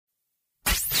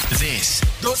This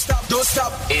don't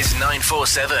stop is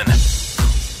 947.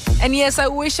 And yes, I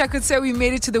wish I could say we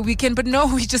made it to the weekend, but no,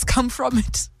 we just come from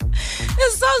it.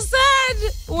 It's so sad.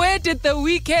 Where did the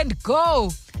weekend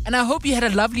go? And I hope you had a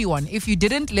lovely one. If you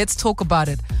didn't, let's talk about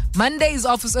it. Monday's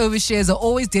Office Overshares are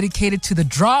always dedicated to the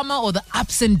drama or the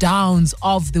ups and downs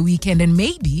of the weekend. And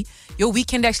maybe your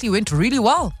weekend actually went really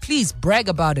well. Please brag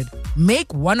about it.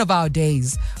 Make one of our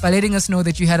days by letting us know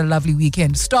that you had a lovely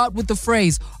weekend. Start with the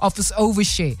phrase Office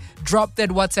Overshare. Drop that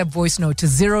WhatsApp voice note to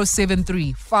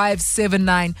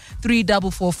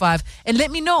 073-579-3445 and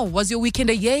let me know, was your weekend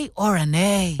a yay or a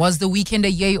nay? Was the weekend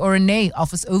a yay or a nay?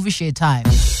 Office Overshare time.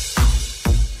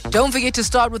 Don't forget to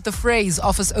start with the phrase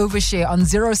Office Overshare on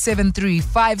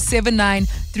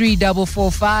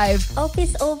 073-579-3445.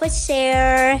 Office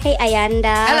Overshare. Hey,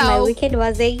 Ayanda. Hello. My weekend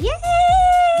was a yay!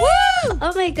 Woo!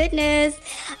 Oh my goodness.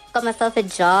 Got myself a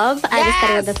job. I just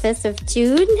started on the 1st of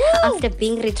June. After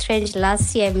being retrenched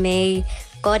last year in May,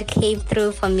 God came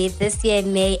through for me this year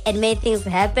in May and made things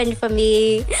happen for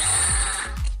me.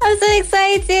 I'm so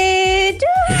excited.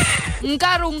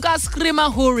 Nkarunga screamer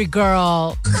hurry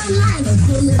girl.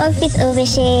 Office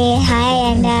Overshare.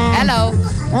 Hi, and Hello.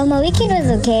 well, my weekend was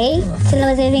okay. So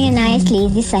I was having a nice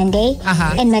lazy Sunday,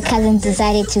 and my cousins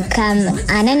decided to come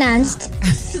unannounced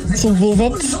to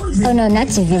visit. Oh no, not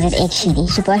to visit actually.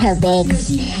 She brought her bags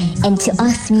and to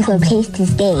ask me for a place to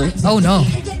stay. Oh no.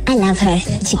 I love her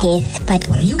to death, but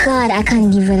God, I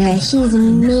can't live with her. She's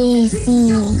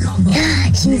messy.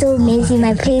 She's so messy.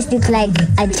 My place looks like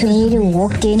a tornado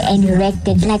walked in and wrecked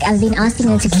it. Like I've been asking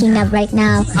her to clean up right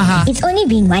now. It's only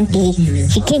been one day.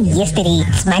 She came yesterday.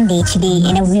 It's Monday today,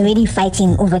 and we're already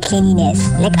fighting over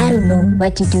cleanliness. Like I don't know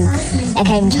what to do. Like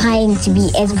I'm trying to be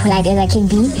as polite as I can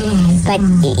be, but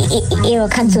it will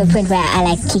come to a point where I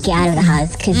like kick you out of the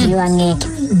house because you are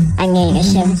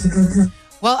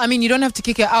Well, I mean, you don't have to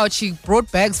kick her out. She brought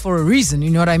bags for a reason, you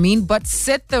know what I mean? But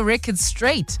set the record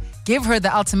straight. Give her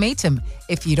the ultimatum.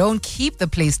 If you don't keep the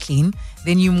place clean,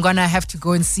 then you're going to have to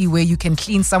go and see where you can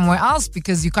clean somewhere else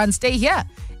because you can't stay here.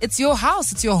 It's your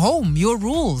house. It's your home, your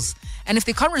rules. And if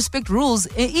they can't respect rules,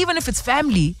 even if it's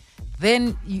family,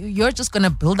 then you're just going to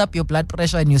build up your blood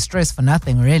pressure and your stress for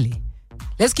nothing, really.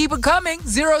 Let's keep it coming.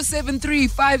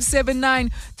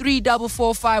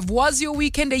 073-579-3445. Was your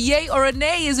weekend a yay or a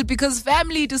nay? Is it because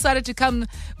family decided to come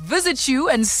visit you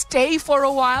and stay for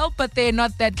a while, but they're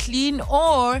not that clean?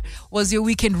 Or was your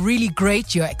weekend really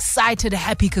great? You're excited,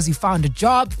 happy because you found a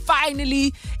job.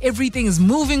 Finally, everything is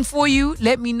moving for you.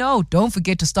 Let me know. Don't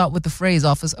forget to start with the phrase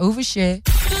Office Overshare.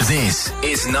 This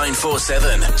is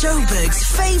 947. Joburg's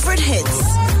favorite hits.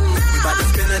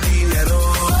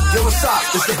 Yo, what's up?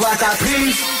 It's the Black Eyed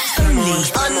Peas. Only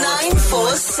on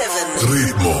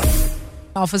 947.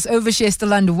 Office Overshare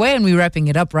still underway and we're wrapping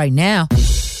it up right now.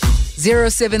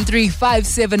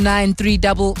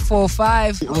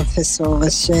 073-579-3445. Office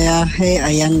Overshare. Hey,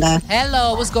 Ayanda.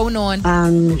 Hello, what's going on?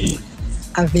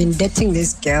 I've been dating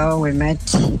this girl. We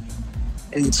met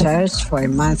in church for a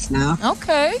month now.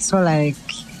 Okay. So, like,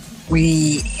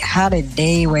 we had a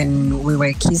day when we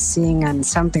were kissing and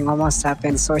something almost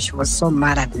happened. So she was so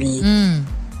mad at me.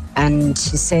 And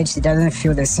she said she doesn't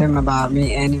feel the same about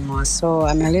me anymore. So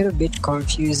I'm a little bit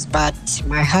confused, but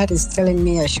my heart is telling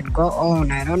me I should go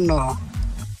on. I don't know.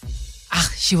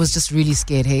 She was just really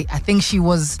scared, hey? I think she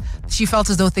felt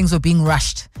as though things were being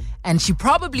rushed. And she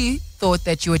probably thought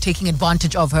that you were taking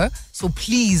advantage of her. So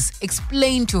please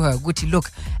explain to her, Guti,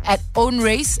 look, at own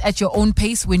race, at your own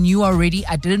pace, when you are ready.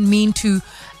 I didn't mean to,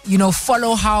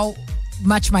 follow how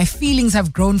much my feelings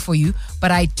have grown for you,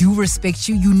 but I do respect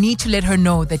you. You need to let her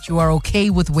know that you are okay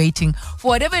with waiting for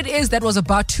whatever it is that was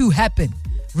about to happen.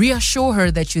 Reassure her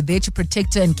that you're there to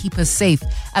protect her and keep her safe,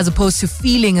 as opposed to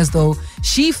feeling as though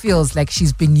she feels like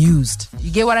she's been used. You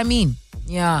get what I mean?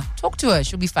 Yeah. Talk to her.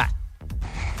 She'll be fine.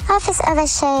 Office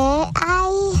Overshare.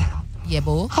 I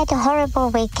had a horrible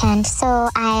weekend, so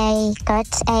I got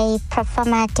a pro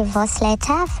forma divorce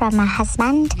letter from my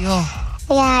husband. Yeah,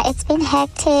 it's been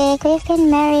hectic. We've been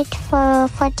married for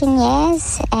 14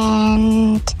 years,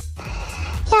 and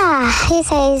yeah, he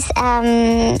says our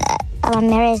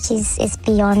marriage is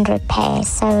beyond repair.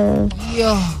 So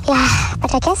yeah,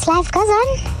 but I guess life goes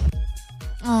on.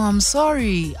 Oh, I'm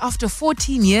sorry. After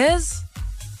 14 years,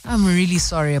 I'm really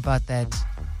sorry about that.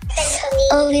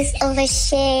 Always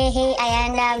overshare. Hey,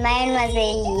 Ayanda, mine was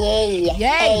a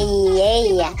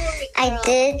yay. I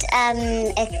did a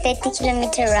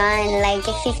 30-kilometer run, like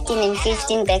a 15 and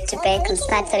 15 back-to-back on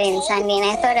Saturday and Sunday, and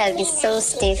I thought I'd be so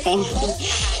stiff. And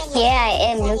here I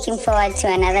am looking forward to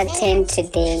another 10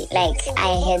 today. Like,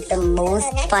 I had the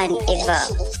most fun ever.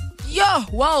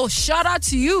 Well, shout out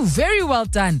to you. Very well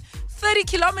done. 30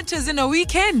 kilometers in a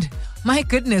weekend. My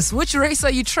goodness, which race are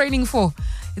you training for?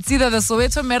 It's either the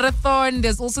Soweto Marathon,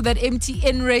 there's also that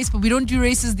MTN race, but we don't do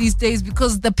races these days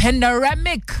because the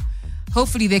pandemic.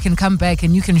 Hopefully they can come back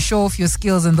and you can show off your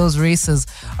skills in those races.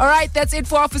 All right, that's it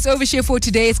for Office Overshare for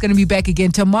today. It's going to be back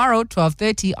again tomorrow,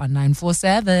 12:30 on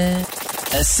 947.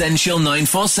 Essential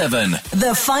 947.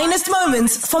 The finest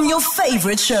moments from your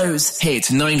favorite shows. Hit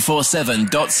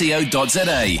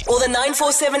 947.co.za. Or the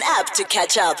 947 app to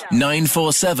catch up.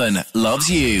 947 loves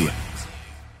you.